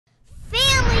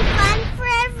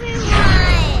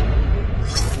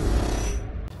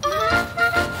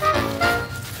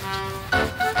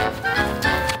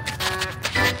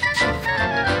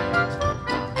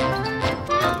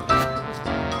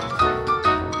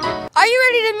Are you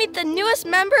ready to meet the newest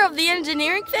member of the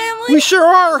engineering family? We sure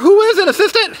are. Who is it,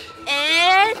 assistant?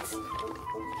 It's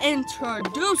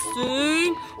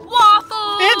introducing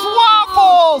Waffles. It's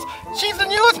Waffles. She's the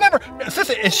newest member.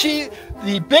 Assistant, is she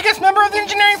the biggest member of the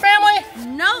engineering family?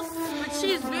 No, but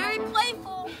she's very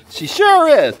playful. She sure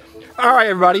is. All right,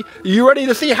 everybody. Are you ready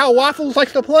to see how Waffles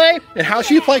likes to play and how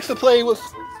she likes to play with,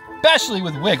 especially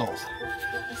with Wiggles?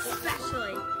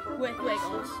 Especially with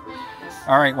Wiggles.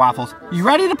 All right, Waffles. You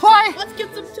ready to play? Let's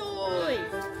get some toys.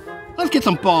 Let's get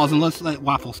some balls and let's let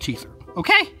Waffles chase her.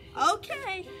 Okay?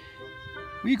 Okay.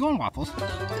 Where you going, Waffles? Come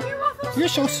here, Waffles. You're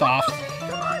so soft.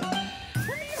 Come on.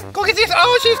 Go get this.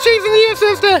 Oh, she's chasing the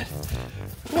assistant.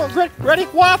 Well, ready?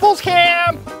 Waffles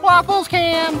cam. Waffles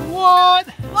cam. What?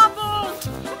 Waffles.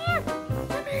 Come here.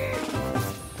 Come here.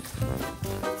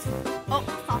 Oh,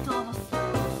 stopped a little.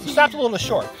 She stopped a little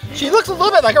short. She looks a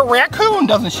little bit like a raccoon,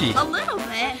 doesn't she? A little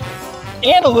bit.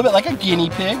 And a little bit like a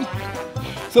guinea pig.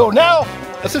 So now,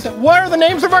 assistant, what are the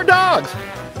names of our dogs?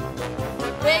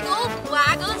 Wiggles,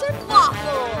 Waggles, and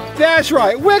Waffles. That's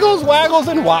right, Wiggles, Waggles,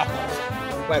 and Waffles.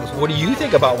 Waggles, what do you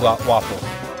think about Waffles?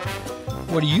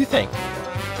 What do you think?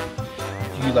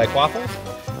 Do you like Waffles?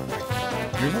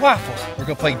 Here's Waffles. We're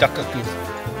gonna play Duck Duck Goose.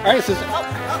 All right, assistant. Oh,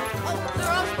 they're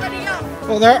all spreading out.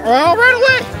 Well, they're all right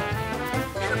away.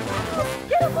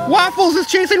 Get him. Waffles is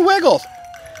chasing Wiggles.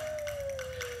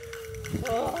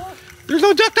 There's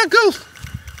no Duck Duck Goose.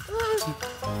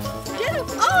 Get him.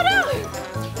 Oh, no.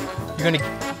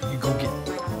 You go get.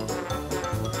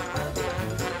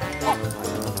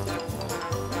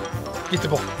 Get the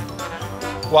ball.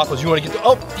 Waffles, you want to get the,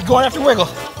 oh, you're going after Wiggles.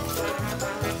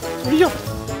 What are you doing?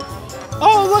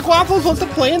 Oh, look, Waffles wants to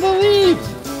play in the leaves.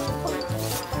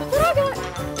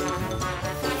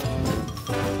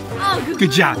 Oh,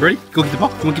 Good job. Ready? Go get the ball.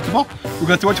 You want to get the ball? We're going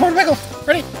to throw it toward Wiggles.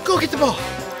 Ready? Go get the ball.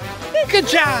 Good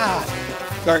job.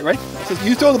 All right, ready? So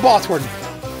you throw the ball toward me.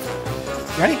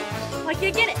 Ready? I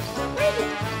can't get it.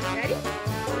 Ready?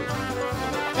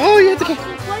 Oh, you have to get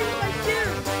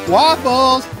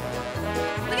Waffles.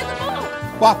 Look at the ball.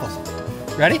 Waffles.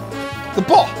 Ready? The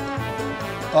ball.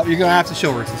 Oh, you're going to have to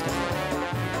show her this time.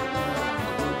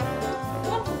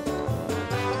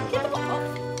 Get the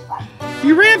ball.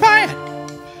 You ran by it.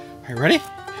 All right, ready?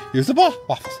 Here's the ball.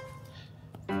 Waffles.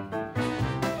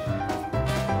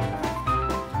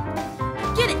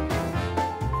 Get it.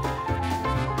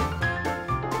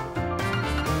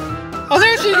 Oh,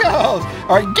 there she goes.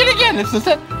 All right, get it again. It's the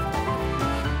set.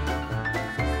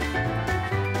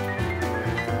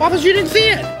 Waffles, you didn't see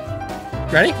it.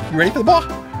 Ready? You ready for the ball?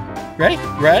 Ready?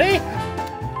 Ready?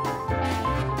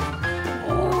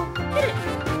 Oh, get it.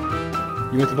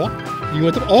 You want the ball? You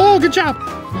want the ball? Oh, good job.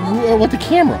 You want the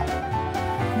camera.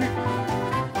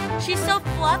 She's so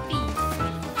fluffy.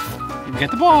 You get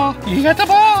the ball. You get the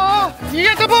ball. You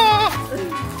get the ball.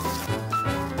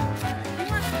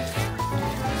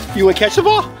 You want to catch the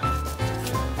ball?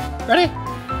 Ready?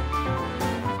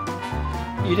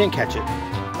 You didn't catch it.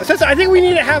 I think we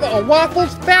need to have a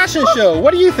Waffles fashion show.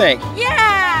 What do you think?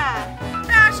 Yeah!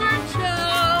 Fashion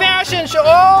show! Fashion show!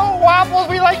 Oh, Waffles,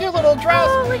 we like your little dress.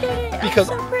 Oh, look at it. Because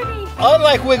so pretty.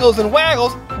 unlike Wiggles and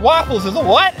Waggles, Waffles is a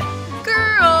what?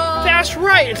 Girl! That's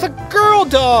right, it's a girl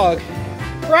dog.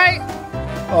 Right?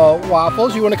 Oh,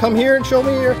 Waffles, you want to come here and show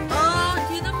me your... Oh,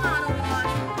 do the model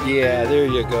one. Yeah, there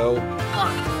you go. Oh.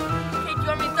 Okay, do you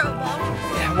want me to throw a ball?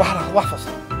 Yeah, Waffles.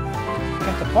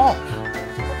 Got the ball.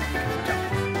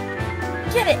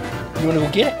 Get it. You want to go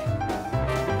get it?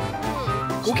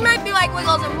 She might be like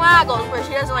Wiggles and Waggles, where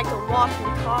she doesn't like to walk in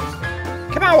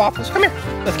costume. Come on, Waffles, come here.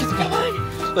 Let's get the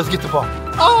ball. Let's get the ball.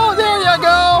 Oh, there you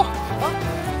go.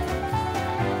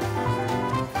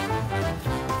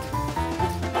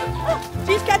 Oh,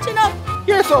 she's catching up.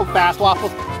 You're so fast,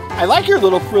 Waffles. I like your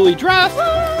little frilly dress.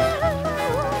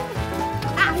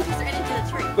 Ah, we just ran into the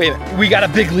tree. Wait a minute, we got a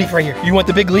big leaf right here. You want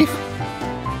the big leaf? Put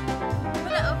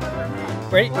it over her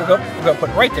head. Ready? We're gonna put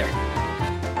it right there.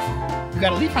 You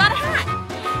got a leaf Got a hat.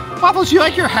 hat. Waffles, you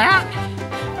like your hat?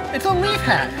 It's a leaf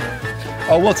hat.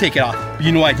 Oh, we'll take it off.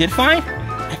 You know what I did find?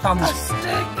 I found this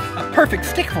stick. A perfect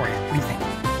stick for you. What do you think?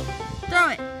 Throw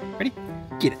it. Ready?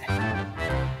 Get it.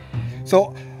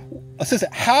 So,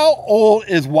 assistant, how old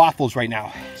is Waffles right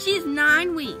now? She's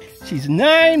 9 weeks. She's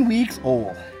 9 weeks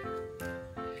old.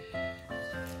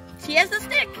 She has the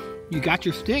stick. You got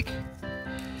your stick?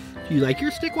 Do you like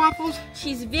your stick, Waffles?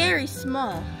 She's very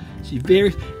small. She's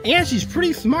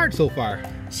pretty smart so far.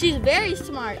 She's very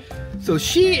smart. So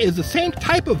she is the same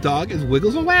type of dog as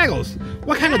Wiggles and Waggles.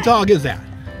 What kind of dog is that?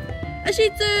 A Shih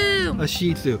Tzu. A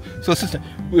Shih Tzu. So assistant,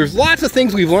 there's lots of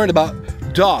things we've learned about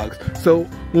dogs. So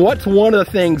what's one of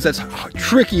the things that's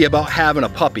tricky about having a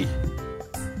puppy?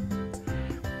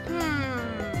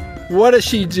 what does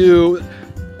she do?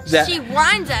 She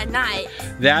whines at night.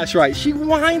 That's right. She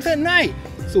whines at night.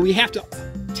 So we have to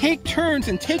take turns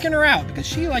in taking her out because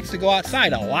she likes to go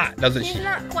outside a lot, doesn't she? She's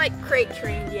not quite crate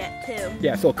trained yet, too.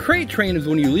 Yeah, so crate train is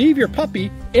when you leave your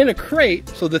puppy in a crate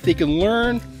so that they can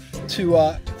learn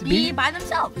to be by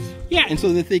themselves. Yeah, and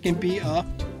so that they can be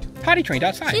potty trained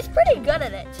outside. She's pretty good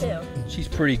at it, too. She's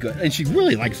pretty good. And she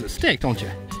really likes the stick, don't you?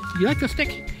 You like the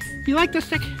stick? You like the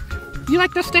stick? You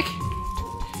like the stick?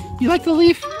 You like the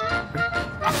leaf?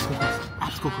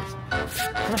 Obstacle course.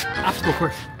 Come on, obstacle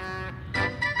course.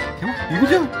 Come on, you can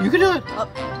do it. You can do it. Oh,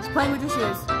 he's playing with your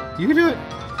shoes. You can do it.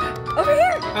 Over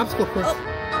here. Obstacle course. Oh,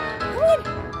 come on.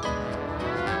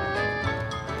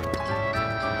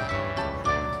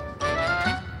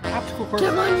 Obstacle course.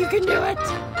 Come on, you can do it.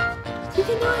 You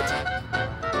can do it.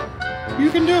 You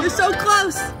can do it. You're so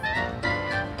close.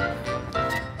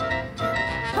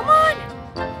 Come on.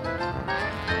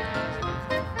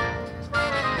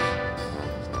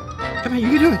 Come on, you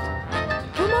can do it.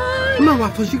 Come on. Come on,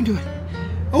 Waffles, you can do it.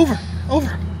 Over.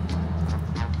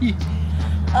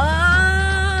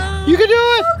 You can do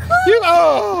it. So close.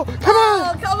 Come on.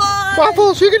 Oh, come on.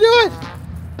 Waffles, you can do it.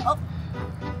 Oh.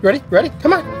 Ready?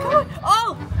 Come on. Come on.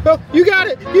 Oh. Oh, you got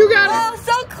it. You got it. Oh,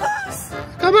 so close.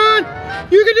 Come on.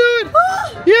 You can do it.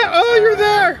 Oh. Yeah. Oh, you're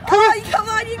there. Come on. Come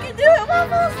on. You can do it,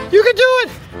 Waffles. You can do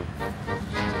it.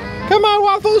 Come on,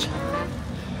 Waffles.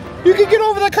 You can get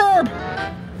over the curb.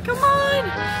 Come on.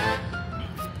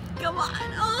 Come on.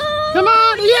 Oh. Come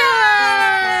on. Yeah.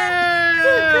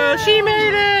 She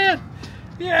made it.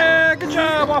 Yeah. Good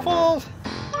job, Waffles.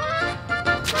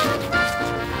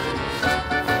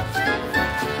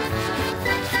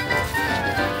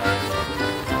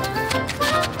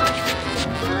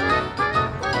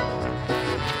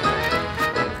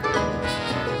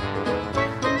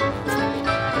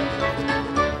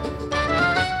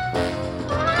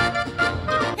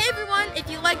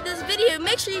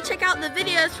 Make sure you check out the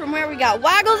videos from where we got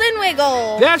Waggles and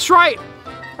Wiggles. That's right.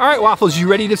 All right, Waffles, you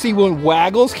ready to see when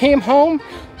Waggles came home?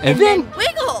 And then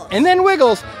Wiggles. And then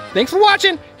Wiggles. Thanks for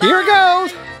watching. Bye. Here it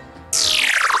goes.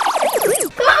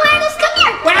 Come on, Waggles, come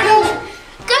here. Waggles!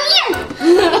 Come here.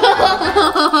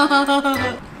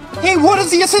 Hey, what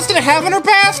does the assistant have in her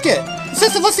basket?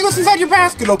 Assistant, let's see what's inside your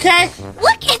basket, okay?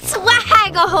 Look, it's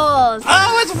Waggles.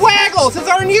 Oh, it's Waggles. It's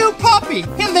our new puppy.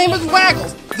 His name is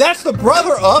Waggles. That's the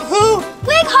brother of who?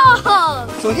 Wiggles.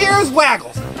 So here's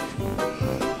Waggles.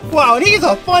 Wow, and he's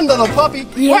a fun little puppy.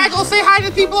 Yeah. Waggles, say hi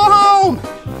to people at home.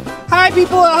 Hi,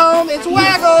 people at home. It's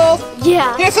Waggles.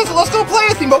 Yeah. Hey, sister, let's go play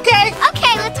with him, okay?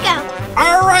 Okay, let's go.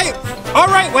 All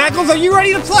right, Waggles, are you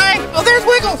ready to play? Oh, there's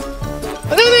Wiggles.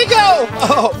 Oh, there they go.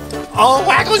 Oh,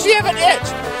 Waggles, you have an itch.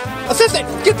 Assistant,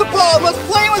 get the ball. Let's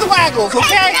play with Waggles,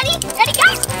 okay? Ready, go.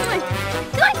 Come on.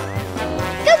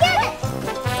 Go get it.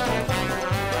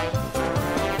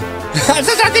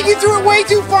 Assistant, I think you threw it way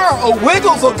too far. Oh,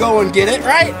 Wiggles will go and get it,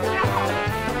 right?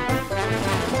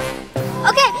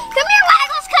 Okay, come here,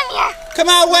 Waggles, come here. Come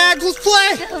on, Waggles,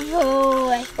 play. Good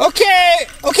boy.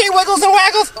 Okay, Wiggles and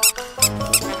Waggles.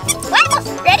 Waggles,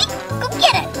 ready? Go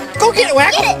get it. Go get it,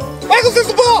 Waggles. Get it. Waggles, there's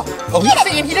the ball. Oh, he's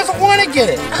saying he doesn't want to get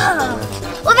it. Oh.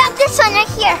 What about this one right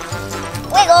here?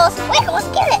 Wiggles,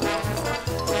 get it.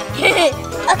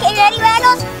 Okay, ready,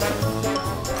 Waggles?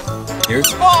 Here's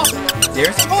the ball.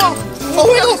 There's the ball. Oh,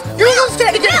 Wiggles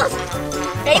trying to get it.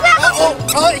 Ready, Waggles?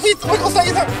 Wiggles, not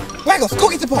yet. Waggles, go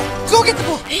get the ball. Go get the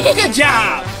ball. Good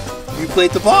job. You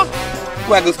played the ball?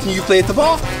 Waggles, can you play at the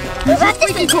ball? Use your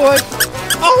squeaky toy.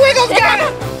 Oh, Wiggles got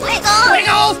it.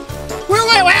 Wiggles. Where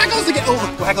are Waggles to get? Oh,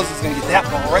 Waggles is going to get that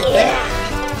ball right there.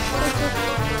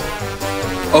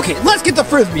 Okay, let's get the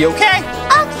frisbee, okay?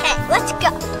 Okay, let's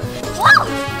go. Whoa!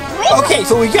 Wiggles. Okay,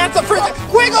 so we got the frisbee.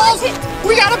 Wiggles!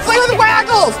 We got to play with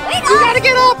Waggles! You got to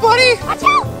get up, buddy! Watch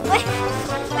out!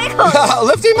 Wiggles!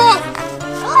 Lift him up!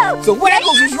 Whoa. So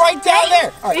Waggles is right down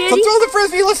there. All right, so throw the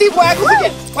frisbee. Let's see if Waggles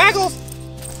again. Waggles!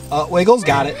 Wiggles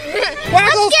got it.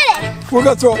 Waggles! Let's get it! We're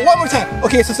going to throw it one more time.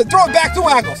 Okay, so throw it back to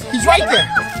Waggles. He's right there.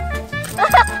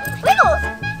 Wiggles!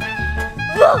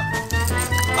 Whoa.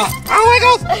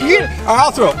 Wiggles! You get it. All right,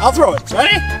 I'll throw it.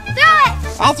 Ready? Throw it!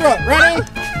 I'll throw it. Ready?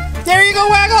 There you go,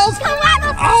 Waggles! Come,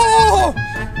 Waggles! Oh!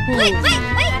 Wait!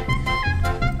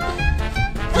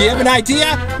 Do you have an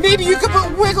idea? Maybe you could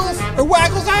put Wiggles or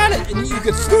Waggles on it and you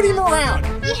could scoot him around.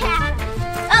 Yeah!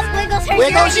 Oh, Wiggles, hurry!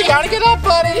 Wiggles, you gotta get up,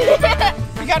 buddy! You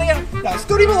gotta get up. Now,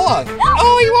 scoot him along.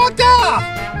 Oh, he walked off!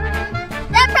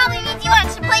 That probably means he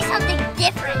wants to play something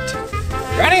different.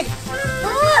 Ready?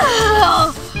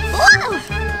 Whoa!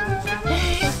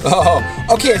 Oh,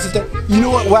 okay, sister. You know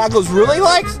what Waggles really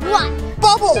likes? What?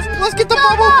 Bubbles! Let's get the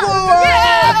bubble blower!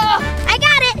 Yeah! I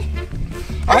got it!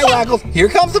 All right, Waggles. Here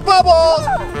comes the bubbles.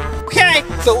 Okay,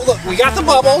 so look, we got the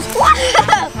bubbles.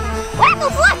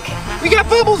 Waggles, look. We got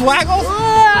bubbles, Waggles.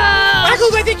 Whoa.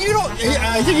 Waggles, I think you don't.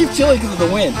 I think he's chilly because of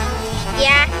the wind.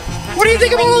 Yeah. What do you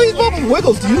think about all these bubbles?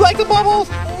 Wiggles, do you like the bubbles?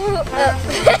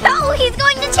 Oh, he's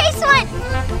going to chase one.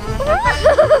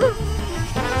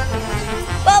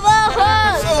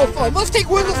 Bubbles. So fun. Let's take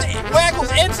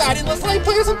Waggles inside and let's let him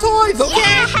play with some toys, okay?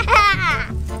 Yeah.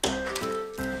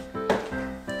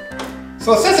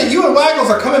 So it says that you and Waggles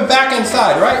are coming back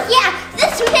inside, right? Yeah,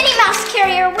 this Minnie Mouse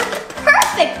carrier works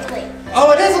perfectly.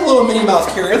 Oh, it is a little Minnie Mouse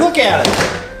carrier. Look at it.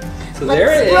 So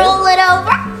there it is. Let's roll it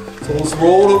over. So let's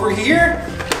roll it over here.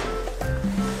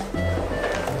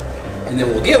 And then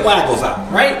we'll get Waggles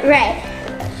out, right? Right.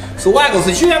 So Waggles,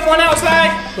 did you have fun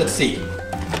outside? Let's see.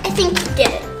 I think you did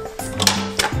it.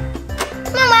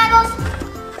 Come on, Waggles.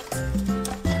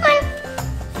 Come on.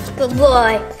 Good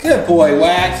boy. Good boy,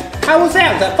 Wags. How was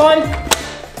that? Was that fun?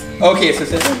 Okay, so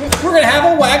we're gonna have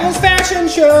a Waggles fashion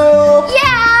show.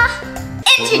 Yeah.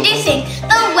 Introducing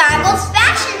the Waggles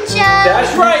fashion show.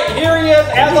 That's right. Here he is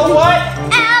as a what?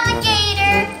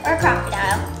 Alligator or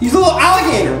crocodile. He's a little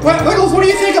alligator. Waggles, what do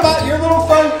you think about your little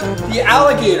friend, the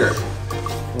alligator?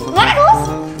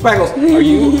 Waggles. Waggles, are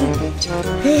you? He's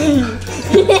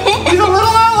a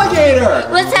little alligator.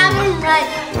 Let's have him run.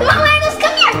 Come on, Waggles,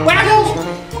 come here. Waggles.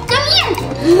 Come here.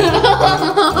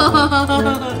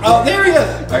 Oh, there he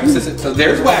is. All right, so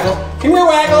there's Waggles. Come here,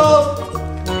 Waggles.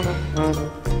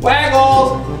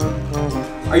 Waggles.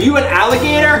 Are you an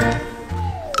alligator?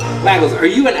 Waggles, are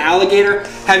you an alligator?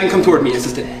 Have him come toward me,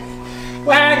 assistant.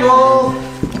 Waggles.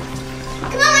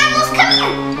 Come on, Waggles, come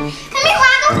here. Come here,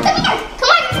 Waggles, come here.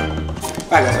 Come on.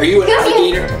 Waggles, are you an Come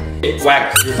alligator? Hey,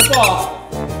 Waggles, here's the ball.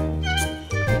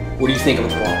 What do you think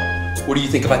about the ball? What do you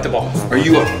think about the ball? Are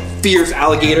you a fierce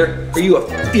alligator? Are you a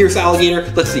fierce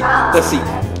alligator? Let's see. Let's see.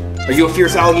 Are you a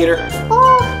fierce alligator?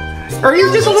 Oh. Or are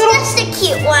you just a little? Just a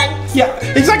cute one. Yeah,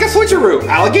 it's like a switcheroo.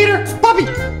 Alligator, puppy.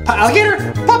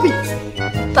 Alligator, puppy.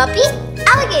 Puppy,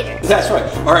 alligator. That's right.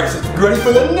 All right, so you ready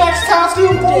for the next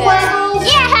costume for Waggles?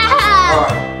 Yeah. All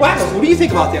right, Waggles, what do you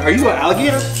think about that? Are you an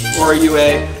alligator or are you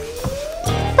a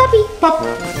Puppy. puppy?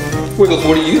 Wiggles,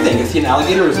 what do you think? Is he an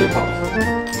alligator or is he a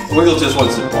puppy? Wiggles just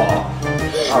wants the ball.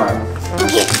 All right.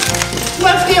 Okay.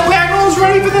 Let's get Waggles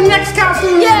ready for the next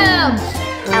costume. Yeah.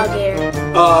 Alligator.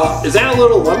 Is that a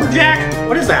little lumberjack?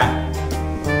 What is that?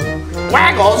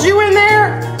 Waggles, you in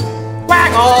there?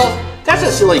 Waggles, that's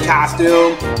a silly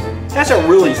costume. That's a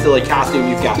really silly costume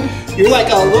you've got. You're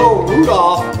like a little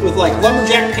Rudolph with like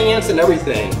lumberjack pants and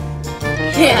everything.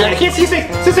 Yeah, I can't see his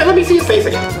face. Sister, let me see his face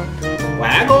again.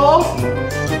 Waggles.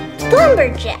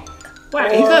 Lumberjack. Wow,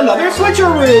 he's another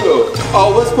switcheroo.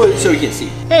 Oh, let's put it so you can see.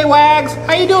 Hey, Wags,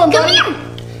 how you doing, Come buddy?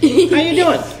 here. How you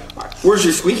doing? All right, where's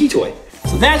your squeaky toy?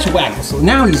 So that's Waggles. So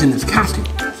now he's in this costume.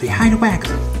 Say hi to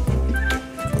Waggles.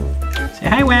 Say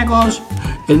hi, Waggles.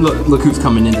 And look who's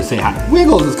coming in to say hi.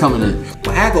 Wiggles is coming in.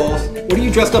 Waggles, what are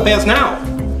you dressed up as now?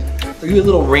 Are you a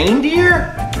little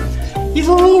reindeer? He's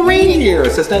a little reindeer,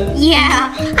 assistant.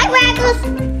 Yeah. Hi, Waggles.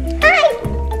 Hi.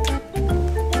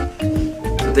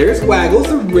 So there's Waggles,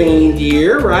 the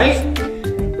reindeer, right?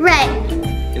 Right.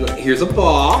 And look, here's a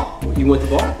ball. You want the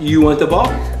ball? You want the ball?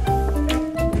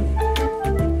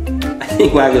 I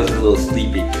think Waggles is a little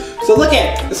sleepy. So look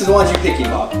at, this is the one you're picking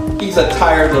up. He's a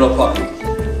tired little puppy.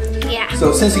 Yeah.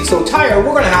 So since he's so tired,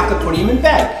 we're gonna have to put him in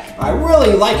bed. I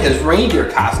really like his reindeer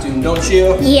costume, don't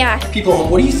you? Yeah. People,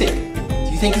 what do you think?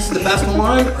 Do you think this is the best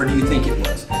one, or do you think it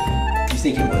was? Do you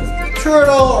think it was the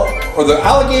turtle, or the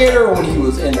alligator, or when he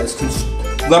was in this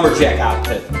lumberjack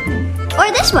outfit?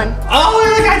 Or this one. Oh,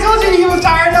 look, I told you he was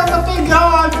tired of the big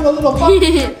dog, the little puppy.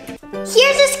 Here's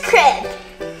his crib.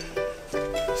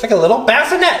 It's like a little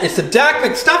bassinet. It's the Doc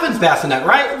McStuffins bassinet,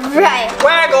 right? Right.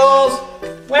 Waggles!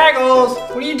 Waggles!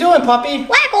 What are you doing, puppy?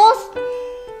 Waggles.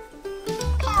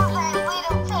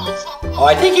 Oh,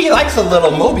 I think he likes a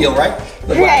little mobile, right?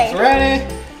 Look, Right. Ready?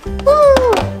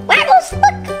 Woo. Waggles,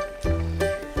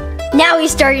 look. Now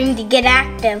he's starting to get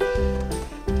active.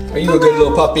 Are you a good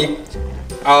little puppy?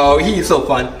 Oh, he's so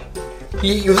fun.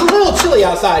 He was a little chilly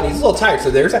outside. He's a little tired,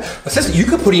 so there's that. Sister, you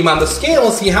could put him on the scale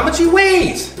and see how much he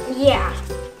weighs. Yeah.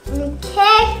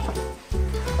 Okay.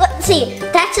 Let's see.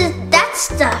 That's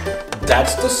the.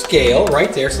 That's the scale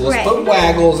right there. So let's Right. put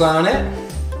Waggles on it.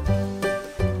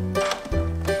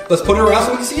 Let's put it around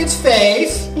so we can see its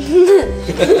face.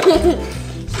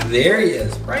 So there he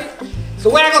is, right? So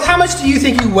Waggles, how much do you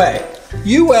think you weigh?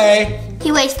 You weigh.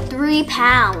 He weighs 3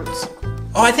 pounds.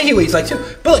 Oh, I think he weighs like 2.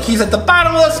 But look, he's at the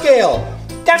bottom of the scale.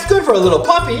 That's good for a little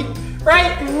puppy,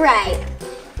 right? Right.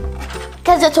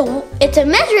 Because it's a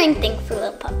measuring thing for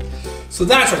little puppies. So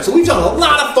that's right. So we've done a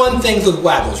lot of fun things with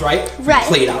Waggles, right? Right.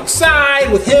 We played outside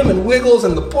with him and Wiggles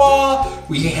and the ball.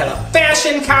 We had a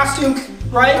fashion costume,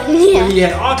 right? Yeah. We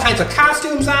had all kinds of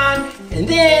costumes on. And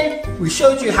then we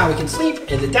showed you how we can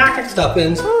sleep in the Dr.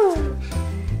 Stuppin's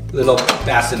little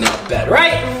bassinet bed,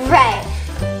 right? Right.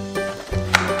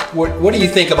 What do you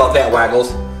think about that,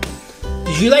 Waggles?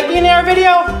 Did you like being in our video?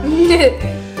 Are you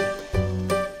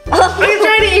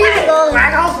trying to eat it?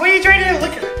 Waggles, what are you trying to do?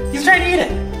 Look, he's trying to eat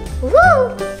it. Woo!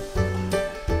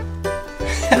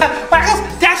 Waggles,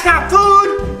 that's not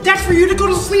food. That's for you to go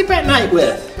to sleep at night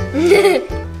with.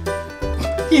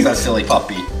 He's a silly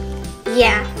puppy.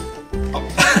 Yeah. Oh.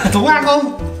 The Waggles.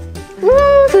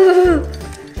 Woo!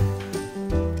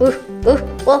 Woo! Woo!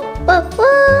 Whoa! Whoa!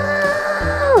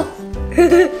 Whoa!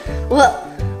 Whoa!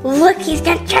 Look, he's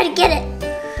gonna try to get it.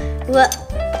 Whoa!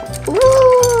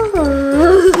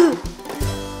 Woo!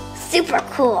 Super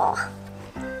cool.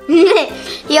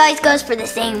 He always goes for the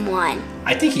same one.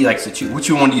 I think he likes to choose. Which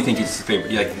one do you think is his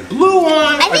favorite? You like the blue one?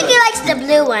 I think he likes the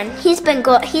blue one. He's been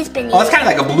Oh, it's kind of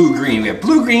like a blue-green. We have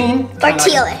blue-green. Or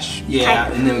tealish.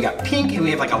 Yeah, and then we got pink, and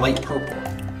we have like a light purple.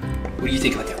 What do you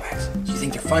think about that, Wags? Do you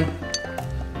think they're fun?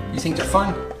 You think they're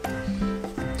fun?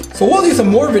 So we'll do some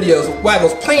more videos of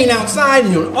Waggles playing outside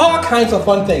and doing all kinds of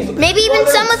fun things. Maybe even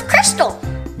some with Crystal.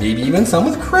 Maybe even some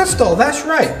with Crystal, that's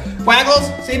right. Waggles,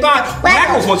 say bye.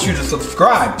 Waggles wants you to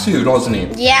subscribe too, doesn't he?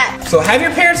 Yeah. So have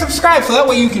your parents subscribe so that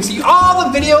way you can see all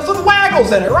the videos with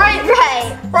Waggles in it, right?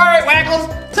 Right. All right, Waggles,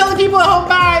 tell the people at home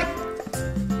bye.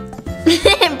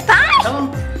 Bye. Tell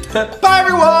them. Bye,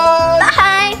 everyone.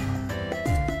 Bye.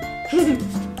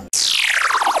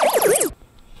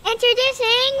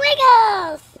 Introducing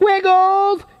Wiggles.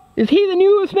 Wiggles! Is he the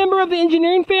newest member of the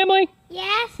engineering family?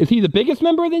 Yes. Is he the biggest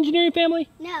member of the engineering family?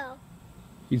 No.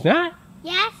 He's not?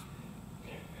 Yes.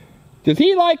 Does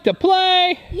he like to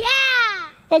play? Yeah.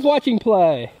 Let's watch him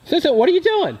play. Sister, what are you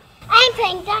doing? I'm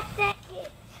playing Duck Duck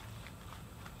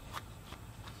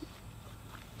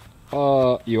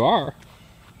Goose. You are.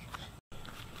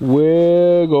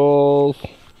 Wiggles.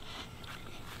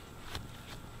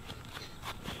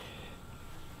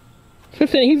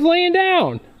 Sister, he's laying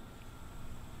down.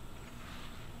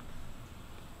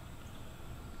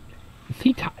 Is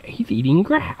he tired? He's eating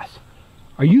grass.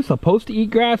 Are you supposed to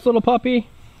eat grass, little puppy?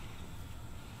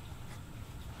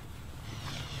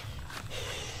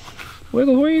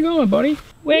 Wiggles, where are you going, buddy?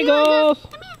 Wiggles!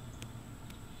 Come here.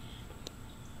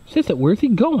 Sister, where's he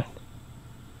going?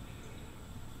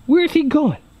 Where's he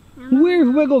going? Where's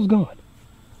Wiggles going?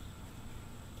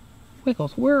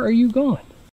 Wiggles, where are you going?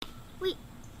 Wait.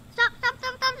 Stop.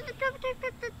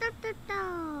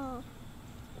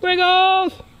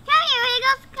 Wiggles! Come here,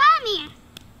 Wiggles. Come here.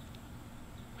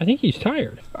 I think he's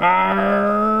tired.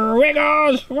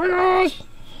 Wiggles! Wiggles!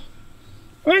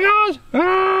 Wiggles!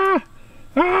 Wiggles!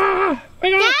 Now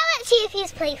let's see if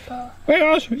he's playful.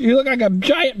 Wiggles, you look like a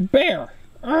giant bear.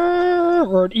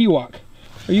 Or an Ewok.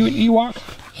 Are you an Ewok?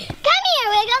 Come here,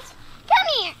 Wiggles. Come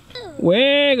here.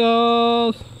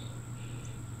 Wiggles!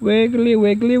 Wiggly,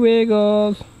 wiggly,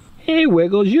 Wiggles. Hey,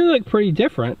 Wiggles, you look pretty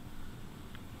different.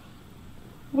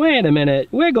 Wait a minute.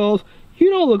 Wiggles, you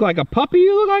don't look like a puppy.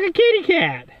 You look like a kitty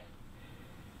cat.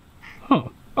 Huh.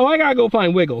 Oh, I gotta go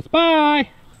find Wiggles. Bye.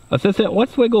 Assistant,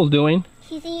 what's Wiggles doing?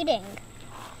 He's eating.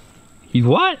 He's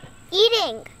what?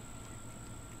 Eating.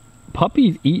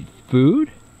 Puppies eat food?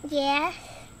 Yes.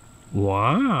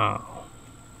 Wow.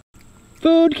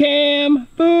 Food cam!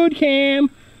 Food cam!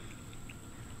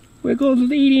 Wiggles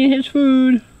is eating his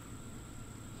food.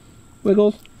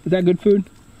 Wiggles, is that good food?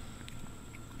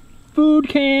 Food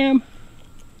cam!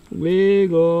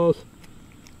 Wiggles.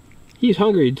 He's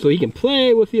hungry so he can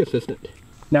play with the assistant.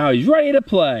 Now he's ready to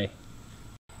play.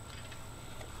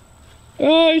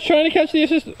 Oh, he's trying to catch the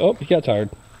assistant. Oh, he got tired.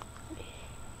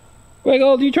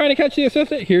 Wiggles, you trying to catch the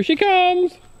assistant? Here she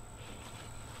comes.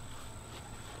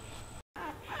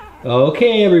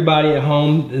 Okay, everybody at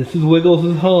home, this is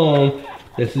Wiggles' home.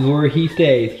 This is where he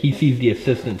stays. He sees the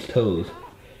assistant's toes.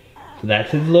 So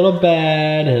that's his little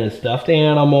bed and his stuffed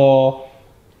animal.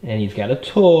 And he's got a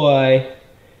toy.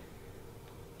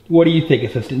 What do you think,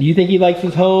 assistant? Do you think he likes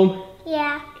his home?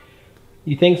 Yeah.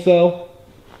 You think so?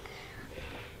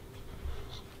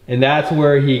 And that's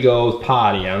where he goes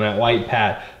potty, on that white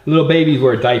pad. Little babies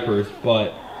wear diapers,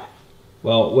 but,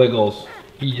 well, Wiggles,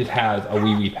 he just has a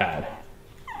wee-wee pad.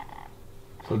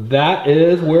 So that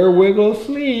is where Wiggles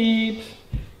sleeps.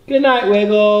 Good night,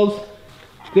 Wiggles.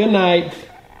 Good night.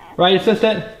 Right,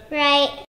 assistant? Right.